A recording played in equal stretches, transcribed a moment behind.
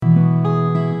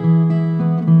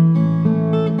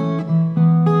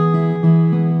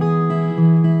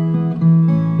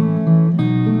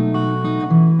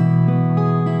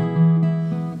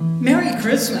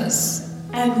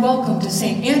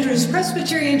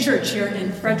Presbyterian Church here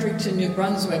in Fredericton, New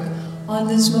Brunswick, on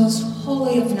this most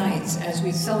holy of nights as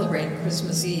we celebrate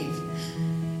Christmas Eve.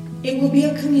 It will be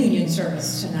a communion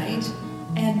service tonight,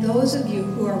 and those of you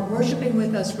who are worshiping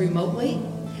with us remotely,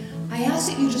 I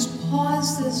ask that you just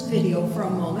pause this video for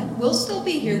a moment. We'll still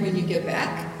be here when you get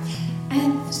back,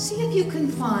 and see if you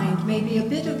can find maybe a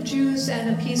bit of juice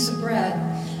and a piece of bread.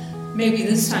 Maybe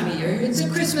this time of year, it's a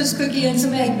Christmas cookie and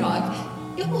some eggnog.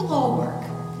 It will all work.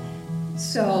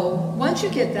 So once you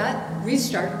get that,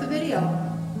 restart the video.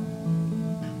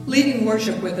 Leading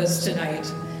worship with us tonight,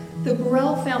 the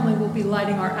Burrell family will be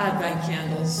lighting our Advent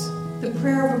candles. The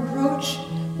prayer of approach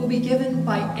will be given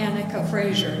by Annika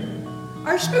Fraser.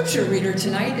 Our scripture reader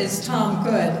tonight is Tom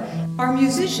Good. Our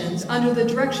musicians, under the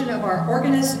direction of our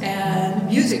organist and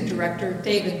music director,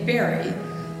 David Berry,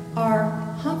 are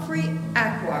Humphrey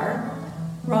Akwar,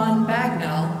 Ron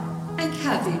Bagnell, and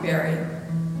Kathy Berry.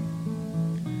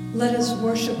 Let us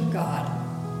worship God.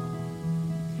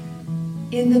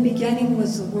 In the beginning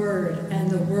was the Word,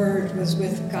 and the Word was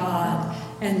with God,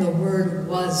 and the Word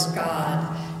was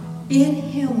God. In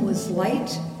him was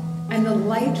light, and the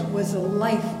light was the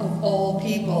life of all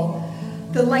people.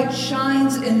 The light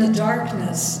shines in the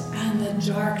darkness, and the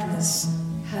darkness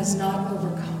has not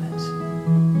overcome it.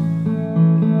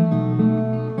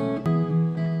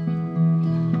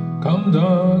 Come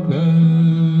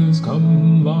darkness,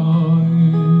 come light.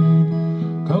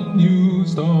 Come new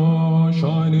star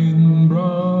shining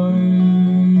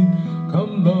bright,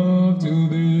 come love to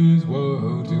this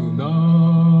world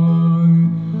tonight,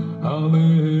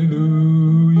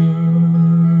 hallelujah.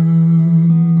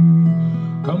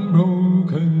 Come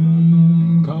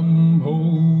broken, come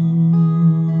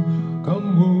whole,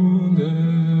 come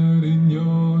wounded in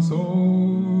your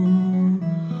soul,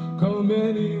 come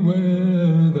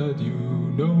anywhere that you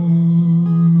know,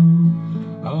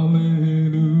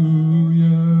 hallelujah.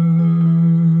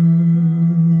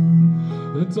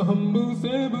 It's a humble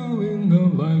stable in the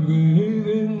light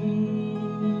within,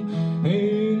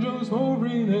 angels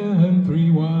hovering and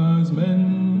three wise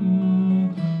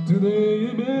men. Today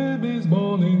a baby is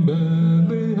born in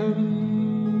Bethlehem,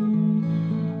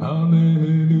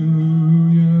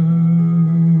 hallelujah.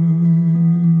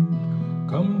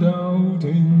 Come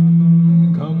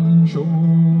doubting, come sure,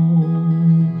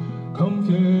 come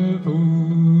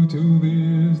fearful to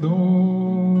this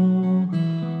door,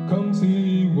 come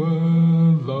see what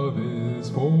love is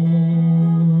for,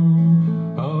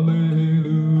 hallelujah.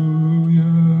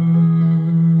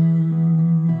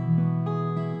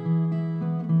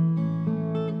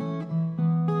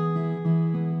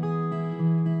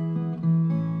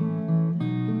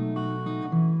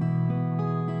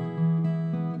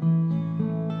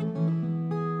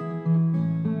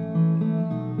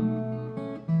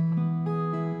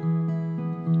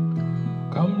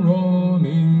 Come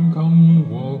running, come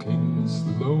walking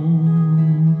slow,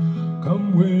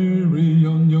 come weary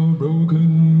on your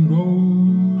broken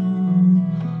road,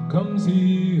 come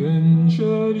see and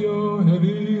shed your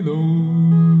heavy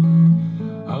load,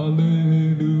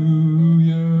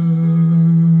 hallelujah.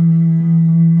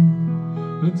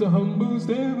 It's a humble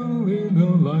stable in the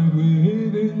light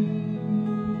within,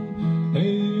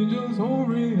 angels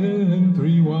hovering and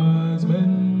three wise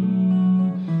men.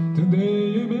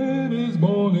 Today a baby is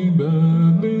born in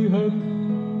Bethlehem,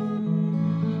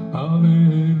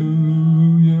 hallelujah.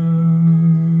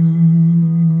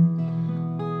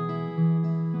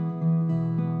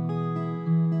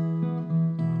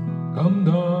 Come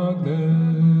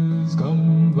darkness,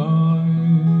 come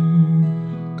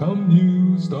light, come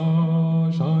new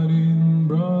star shining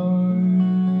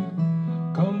bright,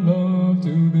 come love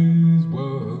to this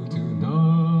world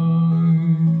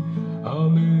tonight,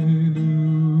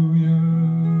 hallelujah,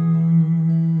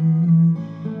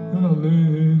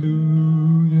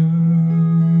 hallelujah,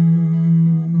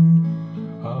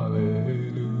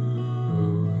 hallelujah.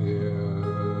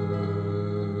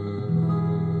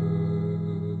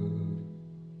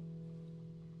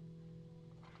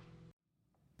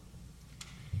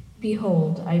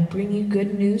 Behold, I bring you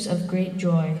good news of great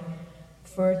joy,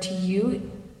 for to you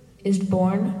is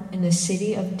born in the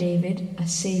city of David a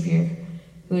Savior,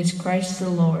 who is Christ the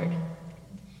Lord.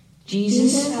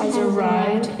 Jesus has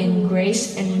arrived in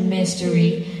grace and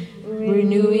mystery,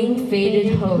 renewing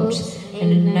faded hopes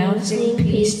and announcing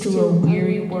peace to a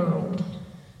weary world.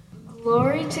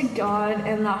 Glory to God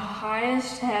in the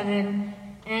highest heaven,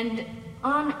 and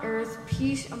on earth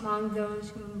peace among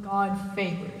those whom God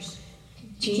favors.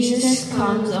 Jesus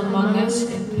comes among us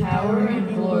in power and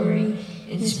glory,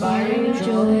 inspiring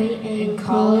joy and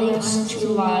calling us to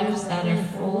lives that are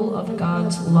full of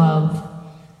God's love.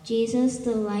 Jesus,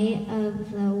 the light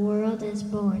of the world, is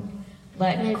born.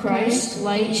 Let Christ's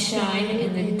light shine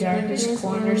in the darkest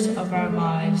corners of our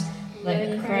lives.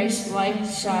 Let Christ's light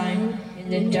shine in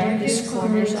the darkest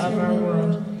corners of our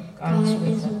world. God is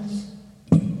with us.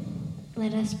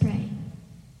 Let us pray.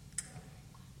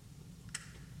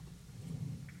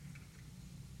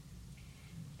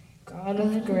 God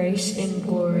of grace and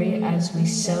glory, as we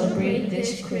celebrate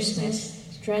this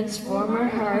Christmas, transform our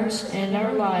hearts and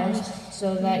our lives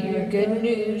so that your good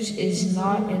news is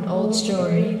not an old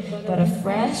story, but a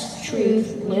fresh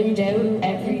truth lived out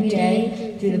every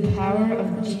day through the power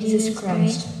of Jesus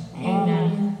Christ.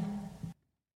 Amen.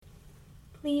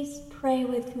 Please pray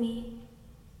with me.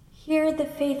 Hear the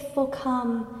faithful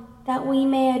come, that we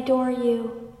may adore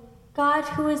you. God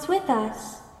who is with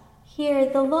us, hear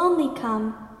the lonely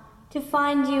come, to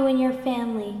find you in your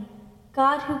family.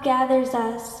 God who gathers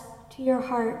us to your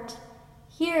heart.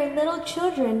 Hear little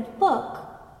children look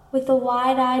with a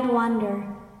wide-eyed wonder.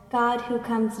 God who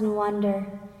comes in wonder.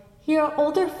 Hear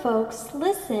older folks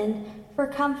listen for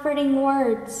comforting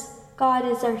words. God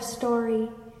is our story.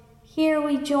 Here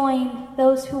we join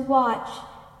those who watch.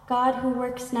 God who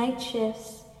works night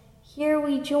shifts. Here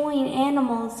we join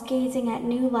animals gazing at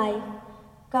new life.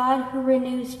 God who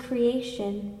renews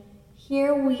creation.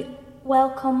 Here we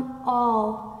welcome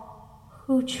all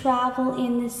who travel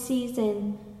in this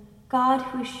season, God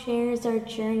who shares our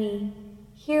journey.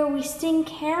 Here we sing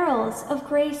carols of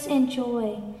grace and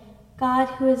joy, God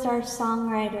who is our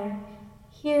songwriter.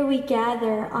 Here we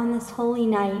gather on this holy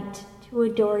night to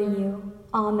adore you.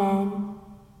 Amen.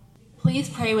 Please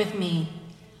pray with me.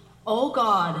 O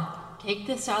God, take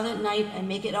this silent night and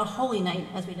make it a holy night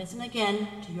as we listen again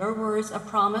to your words of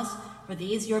promise for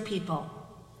these your people.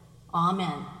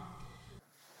 Amen.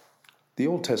 The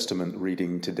Old Testament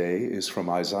reading today is from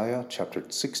Isaiah chapter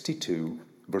 62,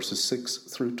 verses 6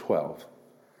 through 12.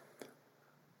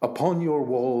 Upon your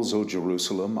walls, O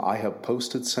Jerusalem, I have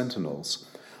posted sentinels.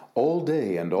 All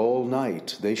day and all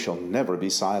night they shall never be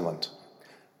silent.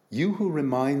 You who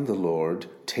remind the Lord,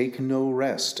 take no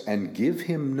rest, and give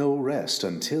him no rest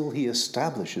until he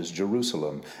establishes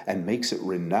Jerusalem and makes it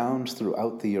renowned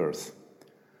throughout the earth.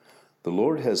 The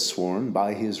Lord has sworn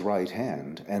by his right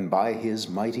hand, and by his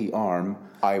mighty arm,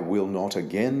 I will not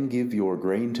again give your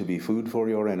grain to be food for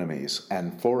your enemies,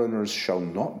 and foreigners shall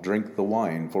not drink the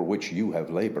wine for which you have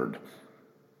labored.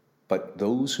 But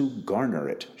those who garner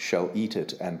it shall eat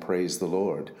it and praise the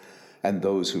Lord, and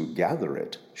those who gather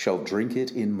it shall drink it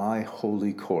in my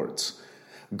holy courts.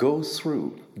 Go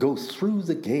through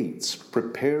the gates,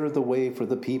 prepare the way for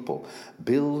the people,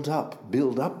 build up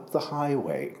the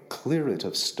highway, clear it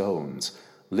of stones,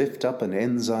 lift up an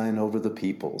ensign over the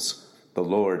peoples. The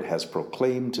Lord has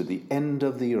proclaimed to the end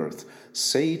of the earth,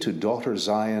 say to daughter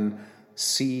Zion,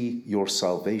 see, your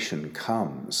salvation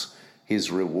comes.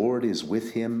 His reward is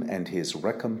with him, and his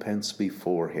recompense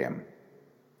before him.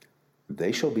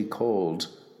 They shall be called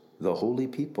the holy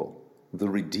people, the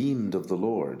redeemed of the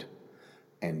Lord.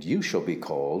 And you shall be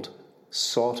called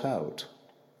sought out,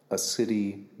 a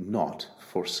city not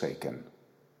forsaken.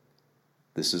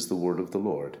 This is the word of the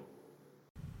Lord.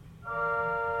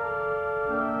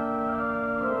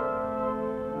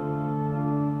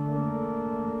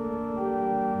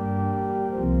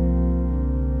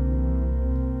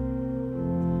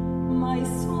 My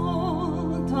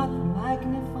soul doth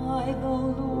magnify the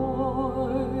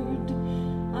Lord,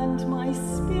 and my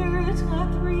spirit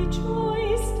hath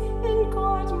rejoiced in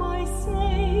God my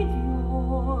Saviour,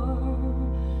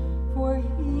 for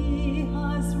he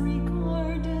has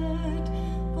regarded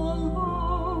the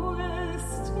low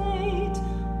estate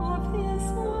of his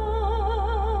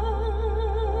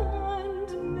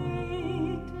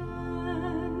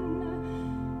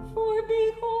handmaiden. For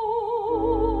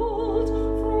behold,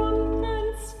 from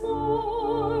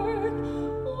henceforth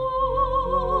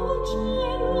all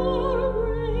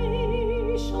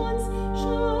generations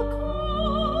shall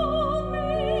call me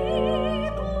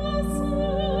blessed.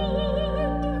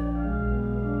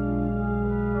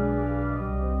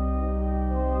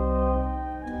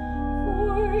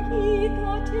 For he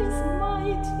that is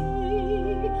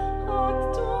mighty hath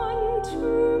done to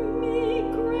me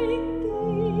great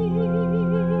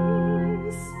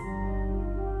things.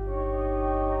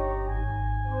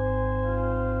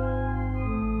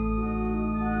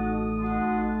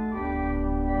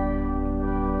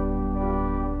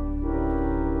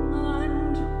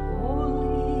 And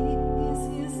holy is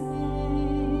his name.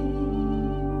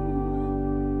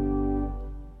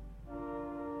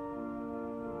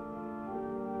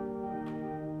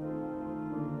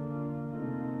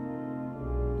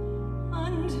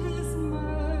 And his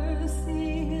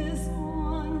mercy is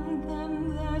on them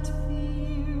that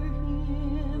fear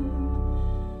him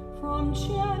from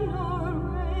generation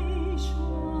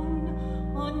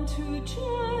to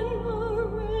generation.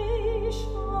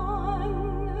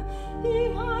 He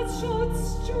has showed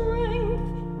strength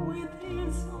with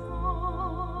his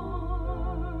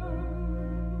arm.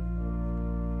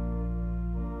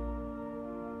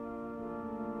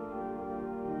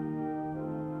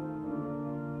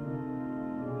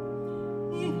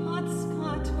 He hath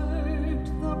scattered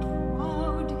the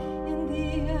proud in the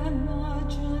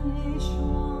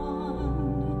imagination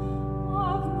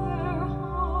of their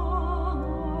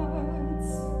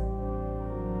hearts.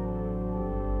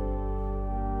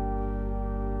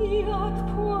 He hath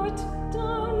put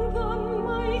down the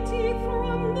mighty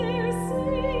from their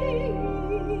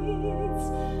seats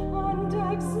and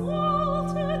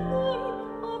exalted them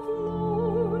of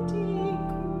low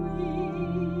degree.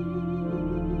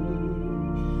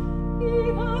 He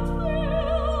hath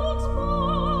filled the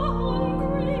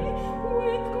hungry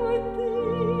with good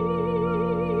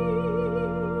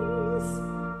things,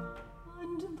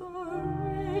 and the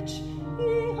rich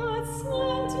he hath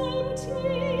sent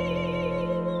empty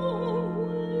away.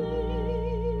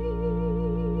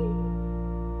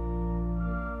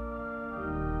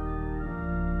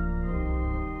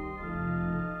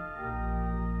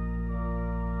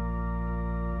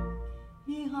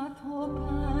 He hath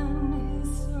opened his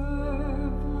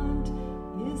servant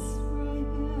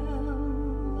Israel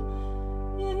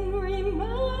in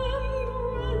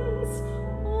remembrance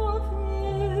of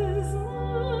his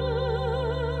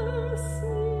mercy,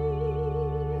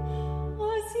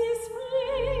 as he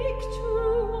spake to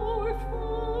our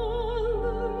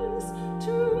fathers,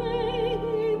 to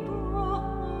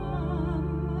Abraham,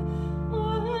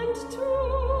 and to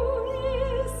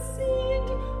his seed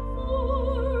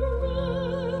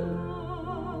forever.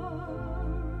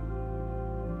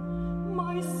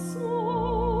 My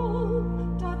soul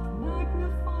doth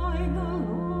magnify the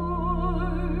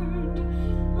Lord,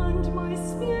 and my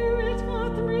spirit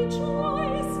hath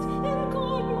rejoiced in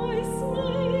God my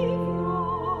Saviour.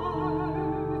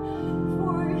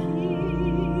 For he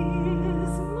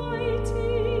is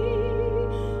mighty,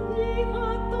 he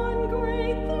hath done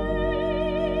great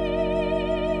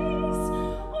things.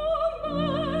 Oh,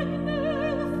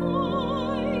 magnify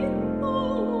the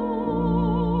Lord.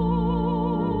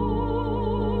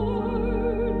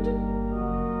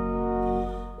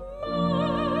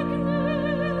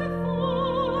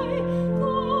 Magnify the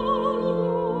Lord.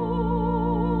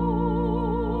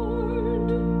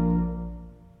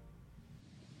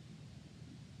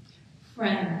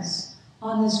 Friends,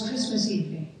 on this Christmas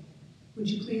evening, would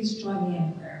you please join me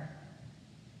in prayer?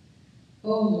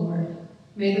 O Lord,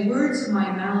 may the words of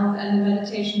my mouth and the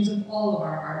meditations of all of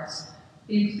our hearts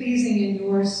be pleasing in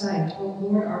your sight, O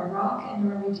Lord, our rock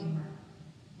and our redeemer.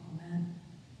 Amen.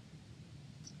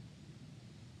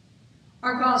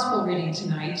 Our gospel reading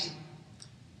tonight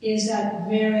is that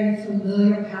very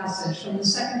familiar passage from the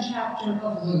second chapter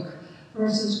of Luke,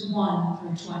 verses 1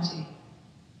 through 20.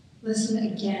 Listen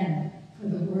again for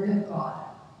the word of God.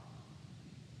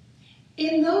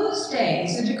 In those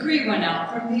days, a decree went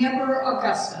out from the Emperor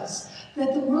Augustus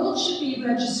that the world should be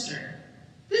registered.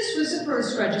 This was the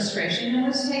first registration and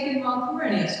was taken while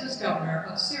Quirinius was governor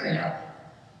of Syria.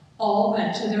 All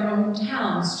went to their own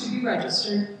towns to be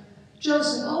registered.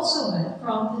 Joseph also went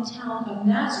from the town of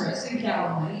Nazareth in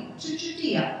Galilee to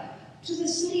Judea, to the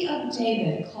city of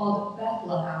David called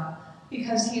Bethlehem,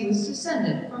 because he was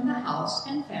descended from the house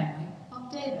and family of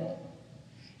David.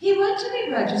 He went to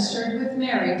be registered with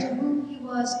Mary, to whom he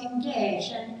was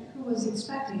engaged and who was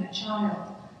expecting a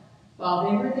child. While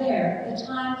they were there, the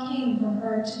time came for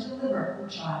her to deliver her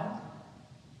child.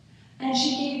 And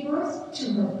she gave birth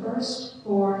to her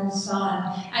firstborn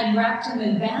son, and wrapped him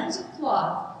in bands of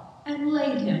cloth, and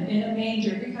laid him in a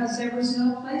manger, because there was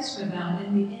no place for them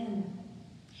in the inn.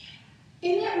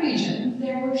 In that region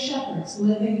there were shepherds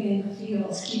living in the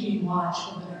fields, keeping watch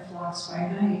over their flocks by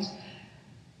night.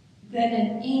 Then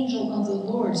an angel of the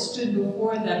Lord stood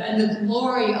before them, and the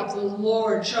glory of the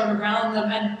Lord shone around them,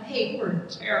 and they were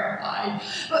terrified.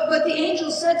 But the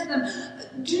angel said to them,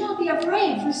 "Do not be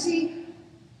afraid, for see,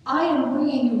 I am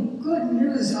bringing you good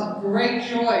news of great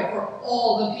joy for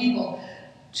all the people.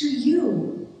 To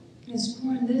you is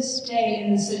born this day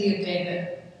in the city of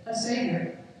David a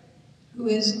Savior, who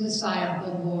is Messiah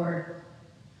the Lord.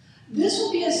 This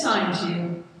will be a sign to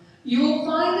you. You will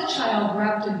find the child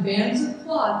wrapped in bands of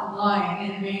cloth lying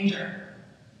in a manger."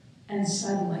 And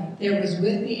suddenly there was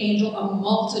with the angel a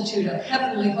multitude of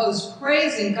heavenly hosts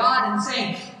praising God and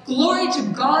saying, "Glory to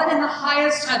God in the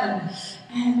highest heaven,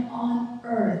 and on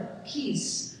earth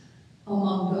peace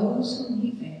among those whom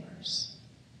he favors."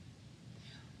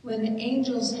 When the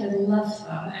angels had left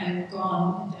them and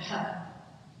gone into heaven,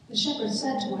 The shepherds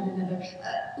said to one another,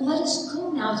 "Let us go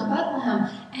now to Bethlehem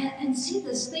and see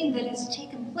this thing that has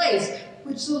taken place,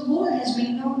 which the Lord has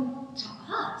made known to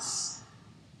us."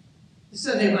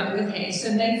 So they went with haste,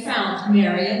 and they found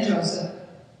Mary and Joseph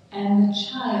and the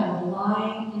child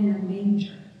lying in a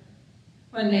manger.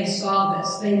 When they saw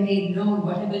this, they made known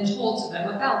what had been told to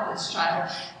them about this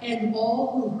child, and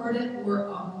all who heard it were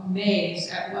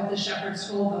amazed at what the shepherds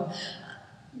told them.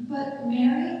 But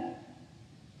Mary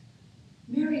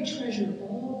treasured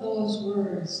all those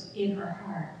words in her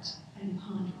heart and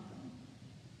pondered them.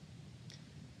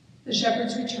 The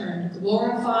shepherds returned,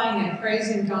 glorifying and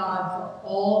praising God for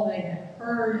all they had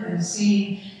heard and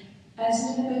seen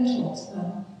as it had been told to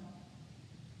them.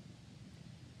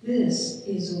 This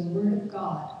is the word of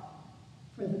God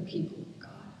for the people of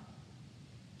God.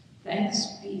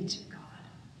 Thanks be to God.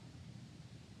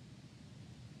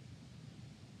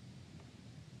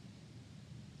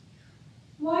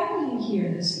 Why are you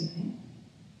here this evening?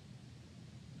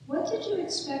 What did you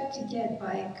expect to get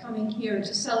by coming here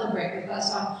to celebrate with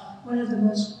us on one of the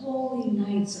most holy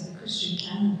nights of the Christian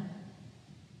calendar?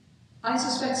 I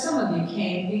suspect some of you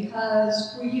came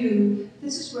because for you,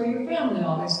 this is where your family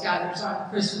always gathers on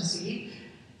Christmas Eve,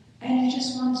 and you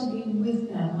just want to be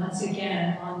with them once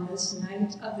again on this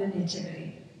night of the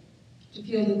Nativity, to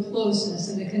feel the closeness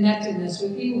and the connectedness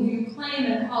with people who you claim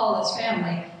and call as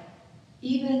family,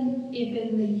 even if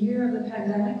in the year of the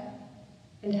pandemic,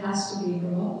 it has to be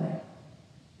remotely.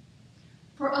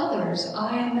 For others,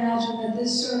 I imagine that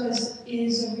this service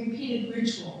is a repeated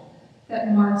ritual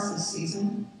that marks this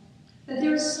season, that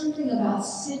there is something about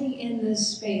sitting in this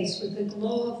space with the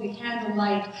glow of the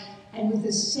candlelight and with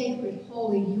the sacred,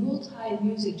 holy Yuletide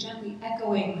music gently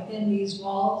echoing within these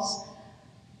walls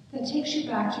that takes you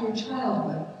back to your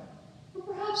childhood, or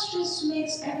perhaps just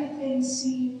makes everything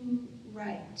seem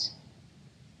right.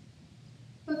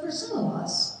 But for some of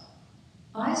us,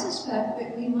 I suspect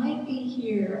that we might be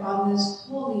here on this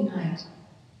holy night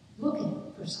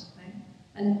looking for something,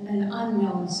 an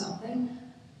unknown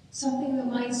something that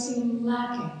might seem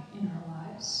lacking in our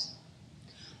lives.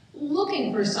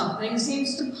 Looking for something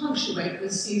seems to punctuate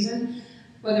this season,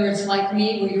 whether it's like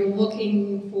me, where you're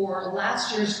looking for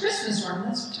last year's Christmas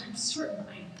ornaments, which I'm certain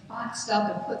I boxed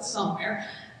up and put somewhere,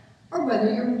 or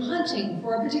whether you're hunting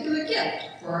for a particular gift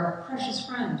for a precious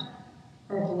friend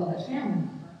or a beloved family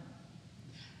member.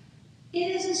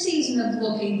 It is a season of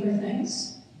looking for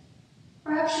things.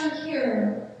 Perhaps you're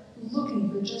here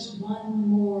looking for just one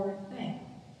more thing.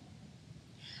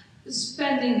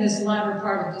 Spending this latter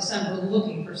part of December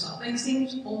looking for something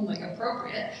seems only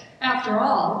appropriate. After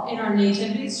all, in our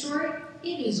nativity story,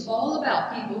 it is all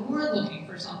about people who are looking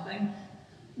for something.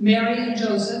 Mary and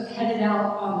Joseph headed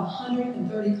out on a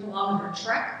 130-kilometer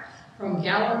trek from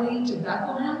Galilee to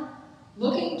Bethlehem,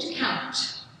 looking to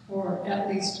count, or at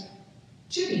least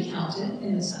to be counted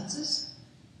in the census.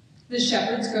 The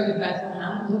shepherds go to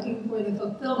Bethlehem looking for the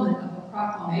fulfillment of a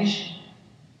proclamation.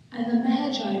 And the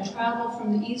Magi travel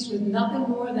from the east with nothing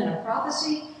more than a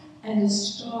prophecy and a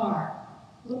star,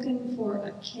 looking for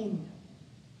a king.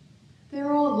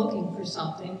 They're all looking for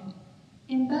something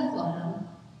in Bethlehem.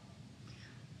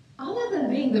 Other than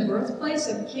being the birthplace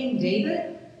of King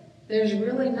David, there's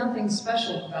really nothing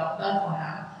special about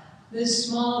Bethlehem. This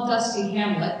small, dusty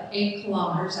hamlet, 8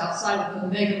 kilometers outside of the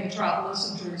mega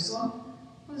metropolis of Jerusalem,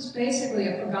 was basically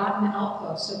a forgotten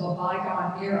outpost of a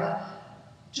bygone era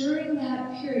during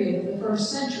that period of the first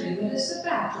century that is the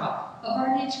backdrop of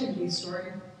our nativity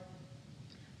story.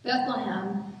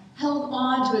 Bethlehem held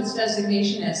on to its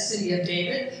designation as City of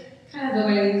David, kind of the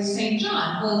way St.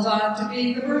 John holds on to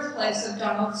being the birthplace of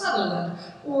Donald Sutherland,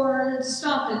 or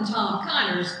Stompin' Tom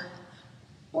Connors,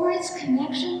 or its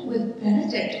connection with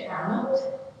Benedict Arnold.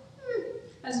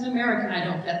 As an American, I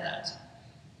don't get that.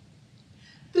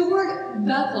 The word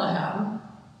Bethlehem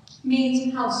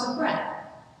means house of bread.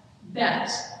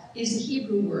 Bet is the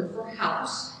Hebrew word for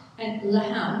house, and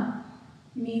lehem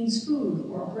means food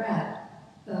or bread,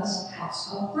 thus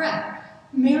house of bread.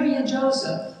 Mary and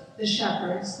Joseph, the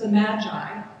shepherds, the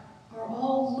Magi, are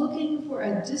all looking for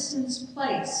a distant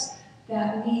place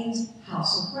that means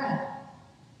house of bread.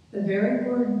 The very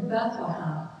word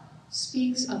Bethlehem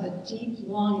speaks of a deep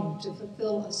longing to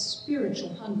fulfill a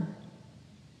spiritual hunger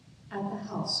at the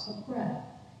house of bread.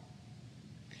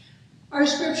 Our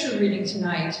scripture reading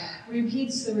tonight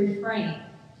repeats the refrain,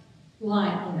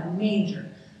 lying in a manger.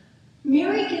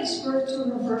 Mary gives birth to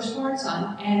her firstborn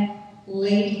son and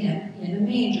laid him in a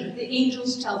manger. The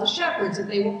angels tell the shepherds that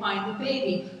they will find the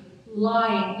baby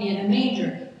lying in a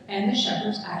manger, and the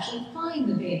shepherds actually find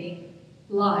the baby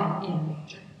lying in a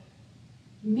manger.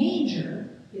 Manger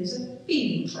is a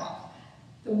feeding trough.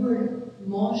 The word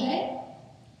manger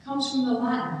comes from the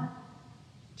Latin,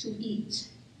 to eat.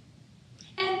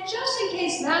 And just in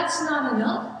case that's not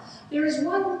enough, there is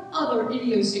one other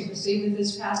idiosyncrasy with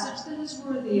this passage that is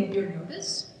worthy of your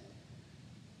notice.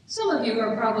 Some of you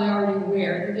are probably already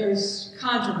aware that there's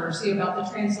controversy about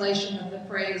the translation of the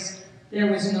phrase,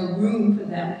 "there was no room for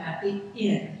them at the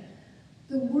inn."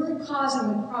 The word causing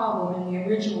the problem in the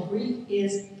original Greek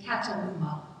is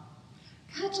kataluma.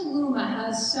 Kataluma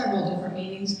has several different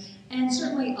meanings, and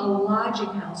certainly a lodging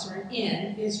house or an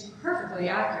inn is perfectly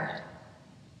accurate.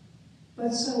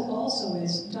 But so also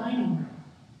is dining room.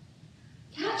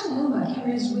 Kataluma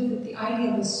carries with it the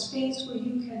idea of a space where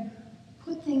you can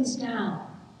put things down,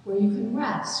 where you can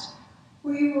rest,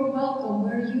 where you are welcome,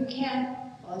 where you can,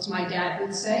 well, as my dad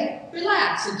would say,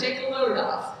 relax and take a load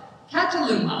off.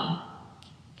 Kataluma.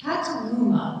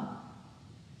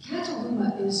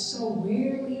 Kataluma is so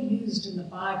rarely used in the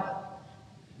Bible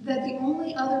that the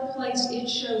only other place it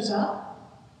shows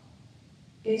up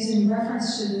is in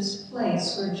reference to this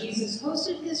place where Jesus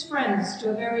hosted his friends to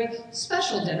a very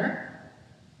special dinner,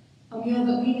 a meal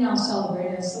that we now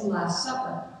celebrate as the Last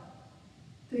Supper,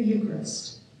 the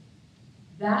Eucharist.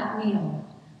 That meal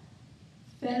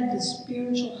fed the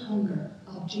spiritual hunger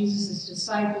of Jesus'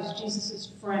 disciples, Jesus'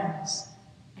 friends,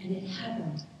 and it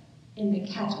happened in the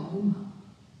kataluma.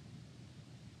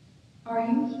 Are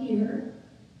you here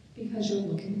because you're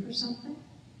looking for something?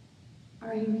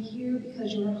 Are you here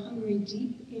because you're hungry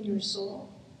deep in your soul?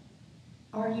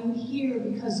 Are you here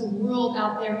because the world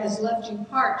out there has left you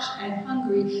parched and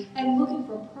hungry and looking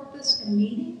for purpose and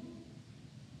meaning?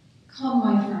 Come,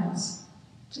 my friends,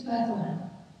 to Bethlehem,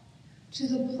 to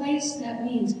the place that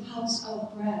means house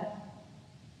of bread.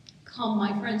 Come,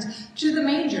 my friends, to the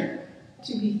manger,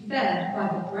 to be fed by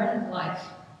the bread of life.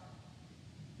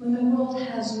 When the world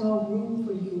has no room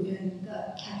for you in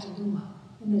the kataluma,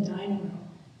 in the dining room,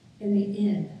 in the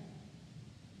inn,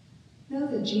 know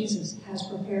that Jesus has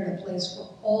prepared a place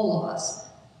for all of us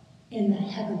in the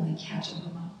heavenly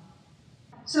kataluma.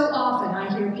 So often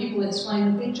I hear people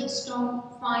explain that they just don't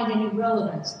find any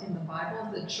relevance in the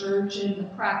Bible, the church, and the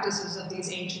practices of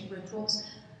these ancient rituals.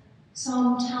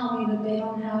 Some tell me that they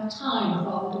don't have time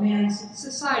with all the demands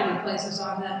society places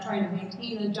on them, trying to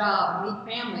maintain a job and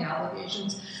meet family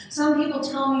obligations. Some people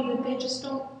tell me that they just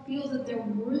don't feel that they're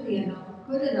worthy enough,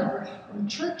 or good enough, or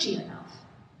churchy enough.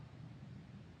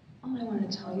 All I want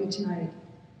to tell you tonight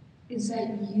is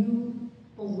that you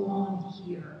belong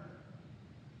here.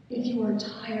 If you are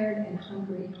tired and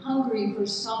hungry for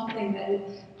something that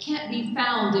it can't be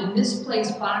found in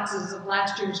misplaced boxes of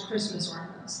last year's Christmas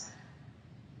ornaments,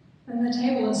 then the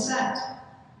table is set,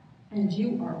 and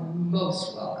you are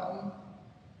most welcome.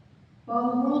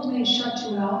 While the world may shut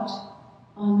you out,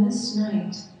 on this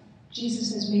night,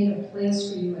 Jesus has made a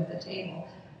place for you at the table.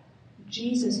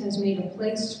 Jesus has made a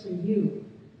place for you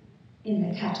in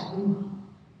the kataluma.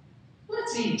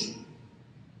 Let's eat.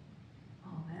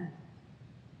 Amen.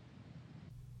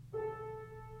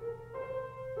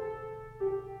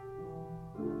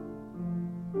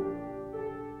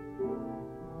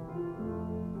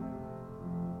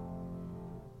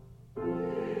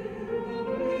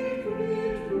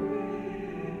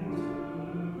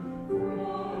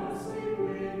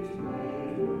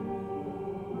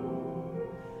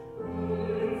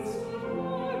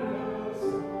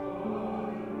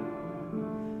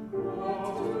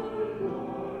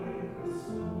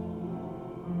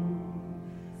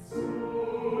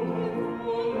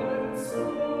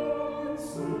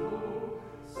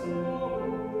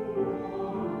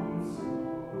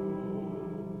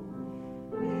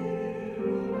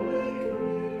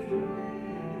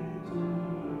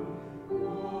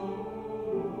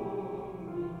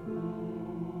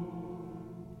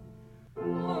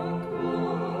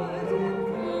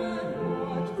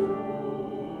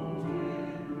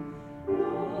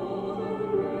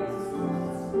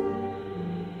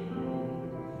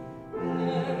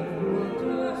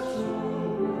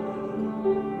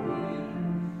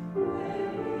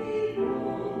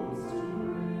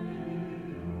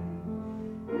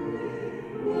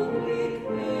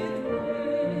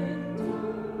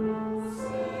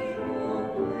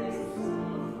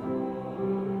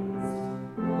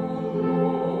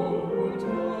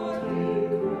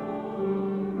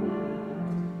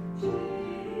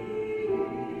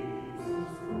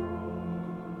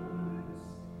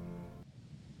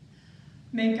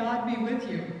 May God be with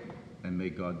you. And may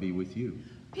God be with you.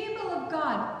 People of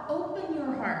God, open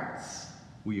your hearts.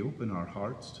 We open our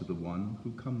hearts to the one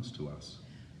who comes to us.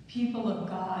 People of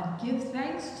God, give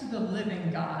thanks to the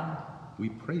living God. We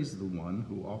praise the one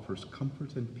who offers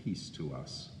comfort and peace to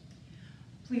us.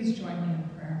 Please join me in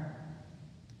prayer.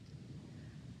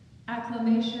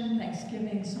 Acclamation,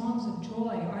 thanksgiving, songs of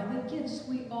joy are the gifts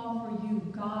we offer you,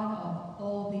 God of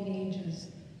all the ages.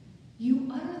 You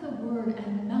utter the word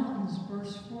and mountains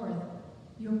burst forth.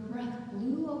 Your breath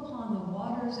blew upon the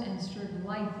waters and stirred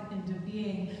life into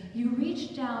being. You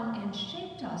reached down and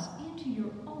shaped us into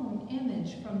your own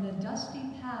image from the dusty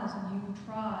paths you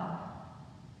trod.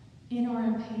 In our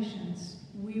impatience,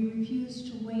 we refused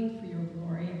to wait for your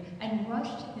glory and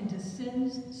rushed into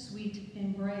sin's sweet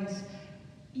embrace.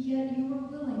 Yet you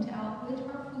were willing to outwit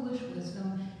our foolish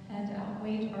wisdom and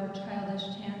outweigh our childish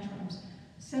tantrums,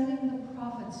 sending the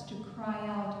prophets to cry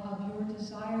out of your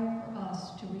desire for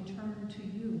us to return to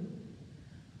you.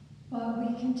 But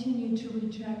we continued to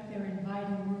reject their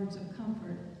inviting words of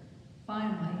comfort.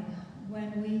 Finally,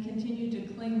 when we continued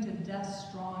to cling to death's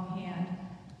strong hand,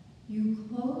 you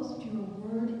clothed your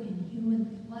word in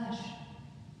human flesh,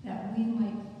 that we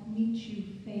might meet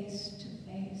you face to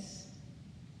face.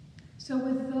 So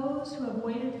with those who have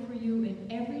waited for you in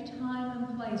every time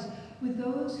and place, with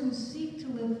those who seek to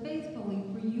live faithfully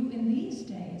for you in these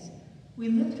days, we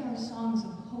lift our songs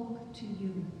of hope to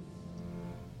you.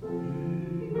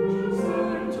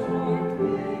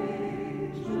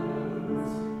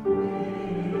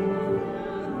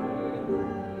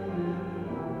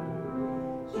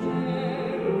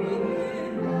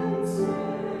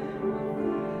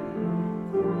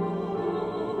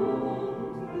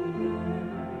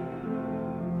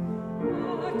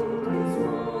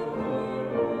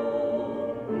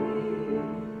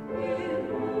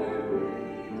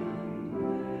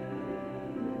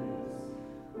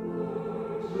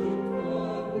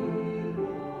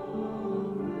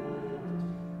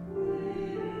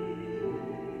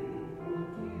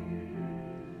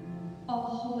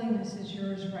 Holiness is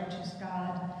yours, righteous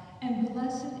God, and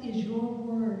blessed is your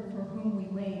word for whom we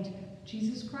wait,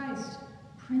 Jesus Christ,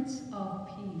 Prince of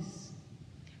Peace.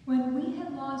 When we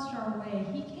had lost our way,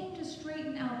 he came to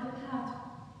straighten out the path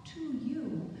to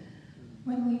you.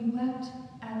 When we wept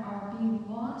at our being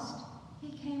lost,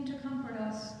 he came to comfort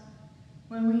us.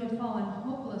 When we had fallen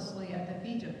hopelessly at the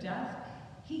feet of death,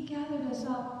 he gathered us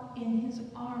up in his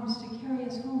arms to carry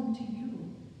us home to you.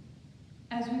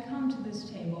 As we come to this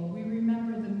table, we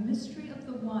remember the mystery of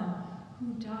the one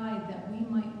who died that we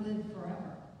might live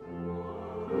forever.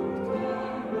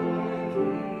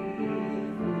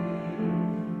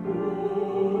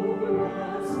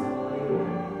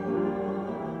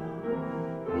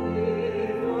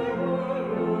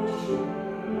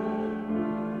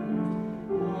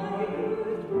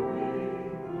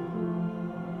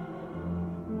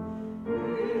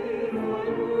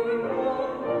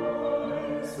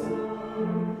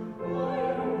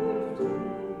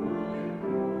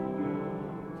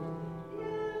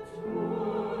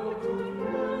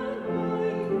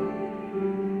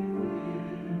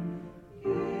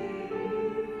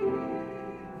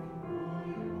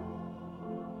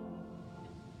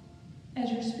 As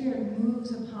your Spirit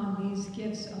moves upon these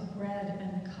gifts of bread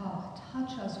and the cup,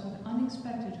 touch us with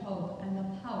unexpected hope and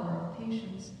the power of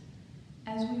patience.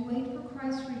 As we wait for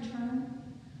Christ's return,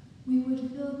 we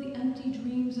would fill the empty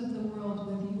dreams of the world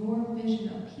with your vision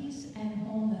of peace and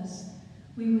wholeness.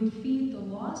 We would feed the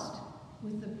lost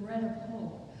with the bread of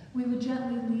hope. We would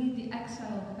gently lead the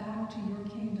exiled back to your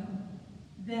kingdom.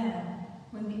 Then,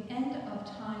 when the end of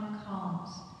time comes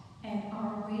and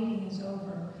our waiting is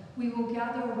over, we will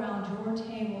gather around your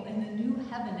table in the new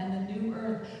heaven and the new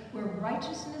earth, where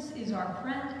righteousness is our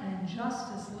friend and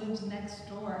justice lives next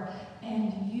door,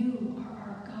 and you are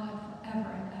our God forever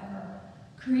and ever.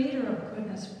 Creator of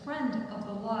goodness, friend of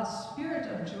the lost, spirit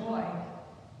of joy.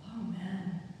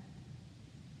 Amen.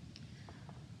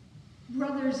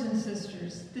 Brothers and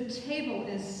sisters, the table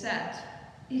is set.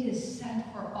 It is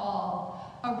set for all.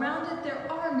 Around it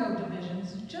there are no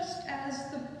divisions, just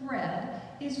as the bread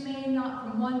is made not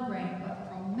from one grain but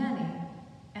from many,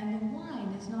 and the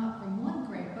wine is not from one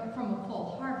grape but from a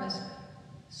full harvest.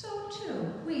 So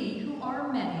too, we who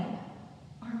are many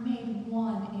are made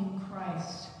one in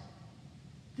Christ.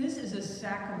 This is a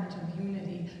sacrament of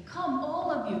unity. Come,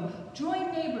 all of you,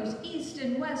 join neighbors east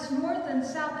and west, north and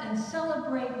south, and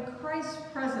celebrate Christ's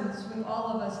presence with all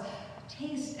of us.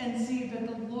 Taste and see that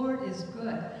the Lord is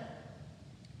good.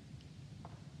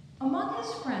 Among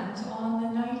his friends, on the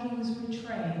night he was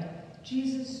betrayed,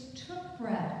 Jesus took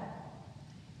bread,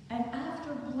 and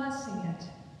after blessing it,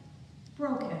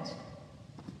 broke it,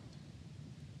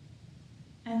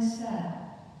 and said,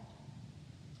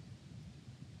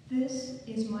 "This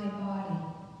is my body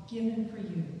given for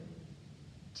you.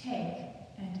 Take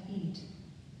and eat.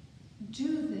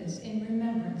 Do this in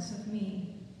remembrance of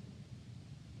me."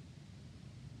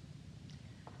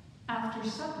 After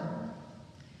supper,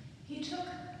 he took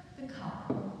the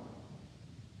cup,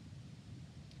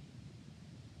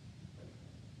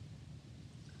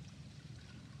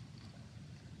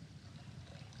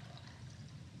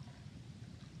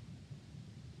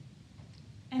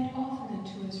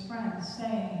 to his friends,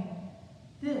 saying,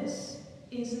 "This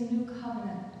is a new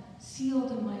covenant,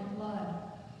 sealed in my blood,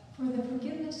 for the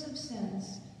forgiveness of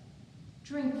sins.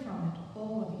 Drink from it,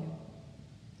 all of you.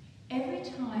 Every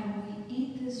time we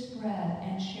eat this bread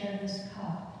and share this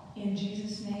cup, in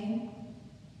Jesus' name,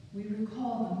 we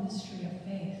recall the mystery of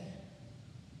faith."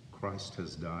 Christ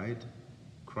has died.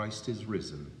 Christ is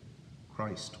risen.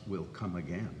 Christ will come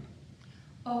again.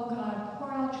 O God,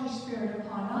 pour out your Spirit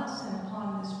upon us and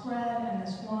upon this bread and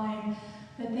this wine,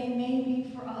 that they may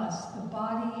be for us the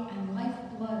body and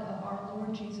lifeblood of our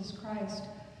Lord Jesus Christ.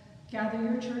 Gather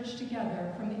your church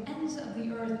together from the ends of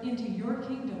the earth into your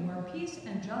kingdom, where peace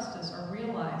and justice are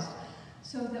realized,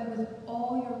 so that with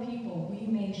all your people we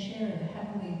may share the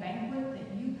heavenly banquet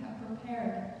that you have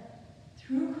prepared.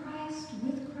 Through Christ,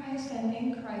 with Christ, and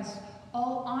in Christ,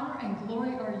 all honor and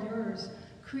glory are yours.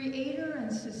 Creator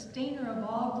and sustainer of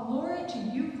all, glory to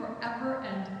you forever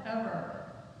and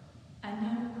ever. And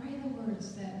now pray the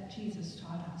words that Jesus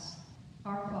taught us.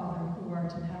 Our Father, who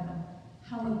art in heaven,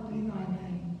 hallowed be thy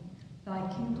name. Thy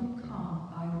kingdom come,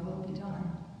 thy will be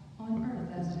done, on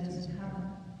earth as it is in heaven.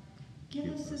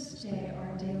 Give us this day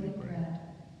our daily bread,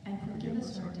 and forgive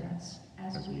us our debts,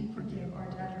 as we forgive our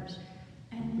debtors.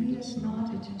 And lead us not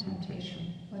into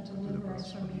temptation, but deliver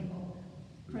us from evil.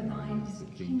 For thine is the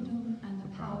kingdom, and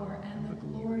the power, and the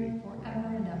glory,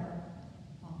 forever and ever.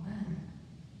 Amen.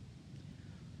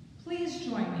 Please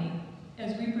join me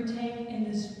as we partake in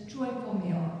this joyful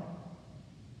meal.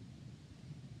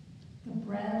 The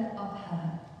bread of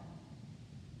heaven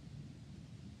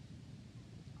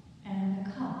and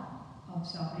the cup of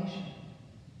salvation.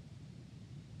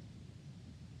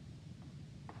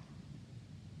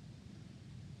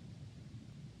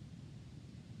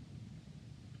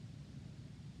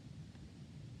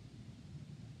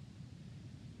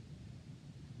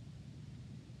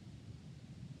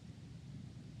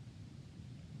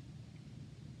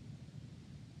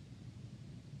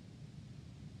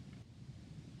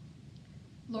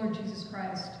 Lord Jesus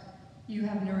Christ, you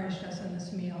have nourished us in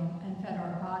this meal and fed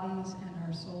our bodies and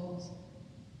our souls.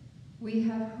 We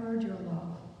have heard your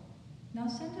love. Now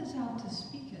send us out to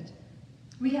speak it.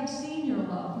 We have seen your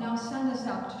love. Now send us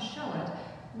out to show it.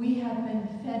 We have been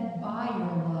fed by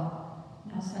your love.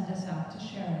 Now send us out to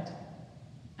share it.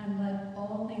 And let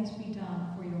all things be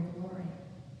done for your glory.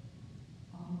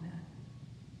 Amen.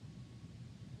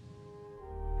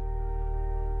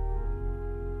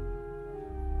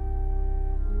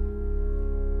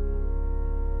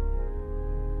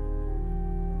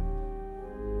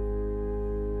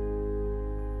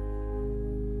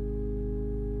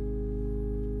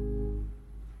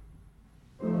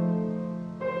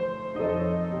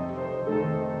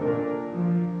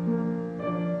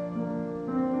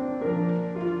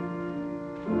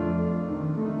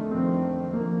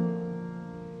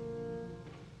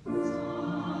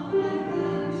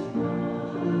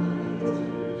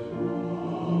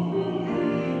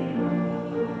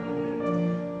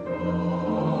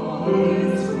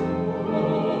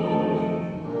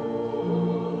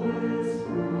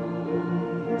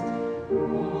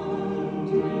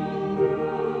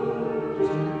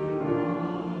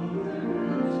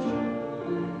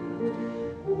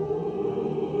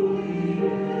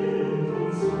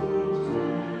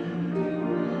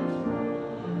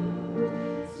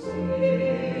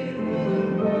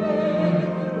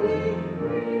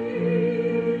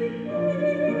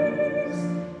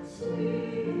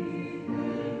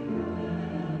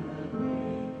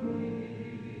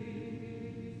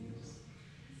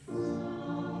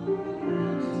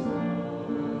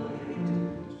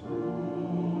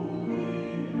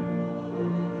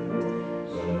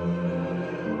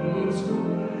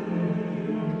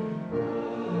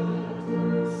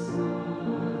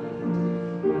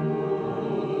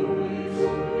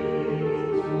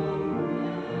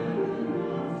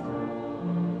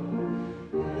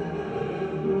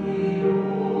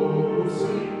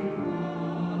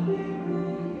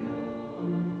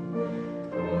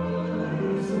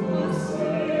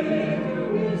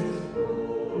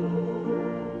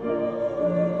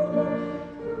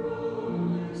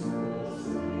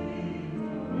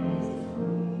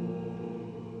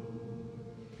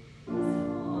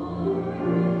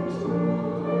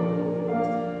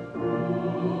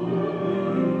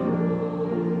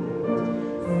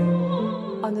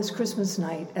 On this Christmas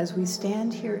night, as we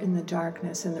stand here in the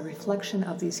darkness in the reflection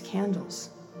of these candles,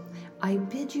 I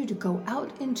bid you to go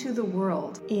out into the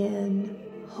world in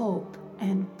hope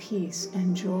and peace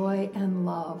and joy and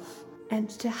love, and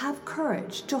to have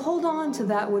courage, to hold on to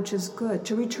that which is good,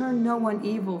 to return no one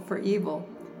evil for evil,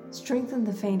 strengthen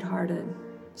the faint-hearted,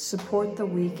 Support the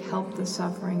weak, help the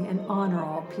suffering, and honor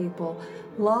all people.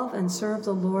 Love and serve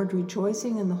the Lord,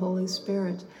 rejoicing in the Holy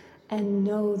Spirit, and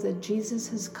know that Jesus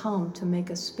has come to make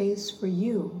a space for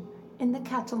you in the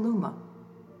Kataluma.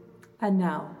 And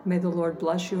now, may the Lord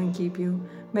bless you and keep you.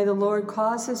 May the Lord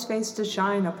cause his face to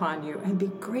shine upon you and be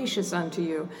gracious unto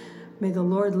you. May the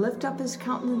Lord lift up his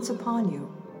countenance upon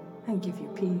you and give you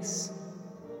peace.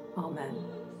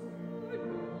 Amen.